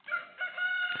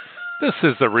This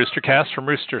is the Rooster Cast from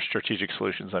Rooster Strategic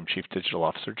Solutions. I'm Chief Digital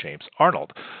Officer James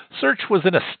Arnold. Search was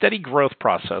in a steady growth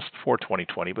process before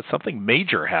 2020, but something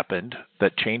major happened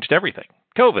that changed everything.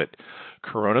 COVID.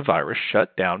 Coronavirus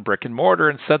shut down brick and mortar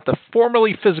and sent the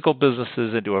formerly physical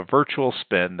businesses into a virtual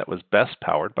spin that was best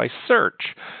powered by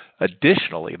search.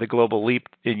 Additionally, the global leap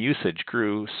in usage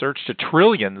grew search to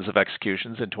trillions of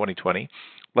executions in 2020,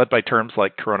 led by terms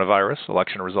like coronavirus,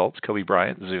 election results, Kobe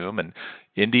Bryant, Zoom, and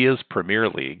India's Premier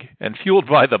League, and fueled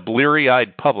by the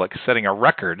bleary-eyed public setting a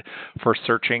record for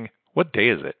searching, what day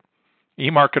is it?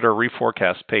 eMarketer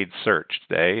reforecast paid search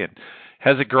today and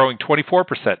has it growing 24%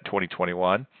 in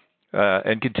 2021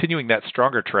 and continuing that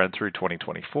stronger trend through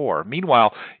 2024.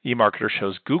 Meanwhile, eMarketer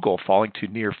shows Google falling to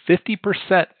near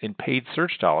 50% in paid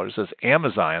search dollars as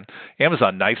Amazon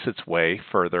knifes its way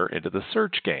further into the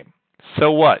search game.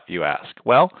 So what, you ask?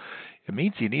 Well, it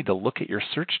means you need to look at your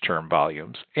search term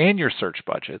volumes and your search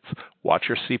budgets, watch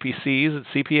your CPCs and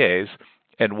CPAs,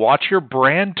 and watch your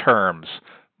brand terms.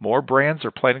 More brands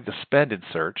are planning to spend in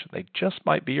search, and they just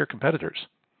might be your competitors.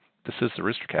 This is the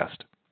Rooster Cast.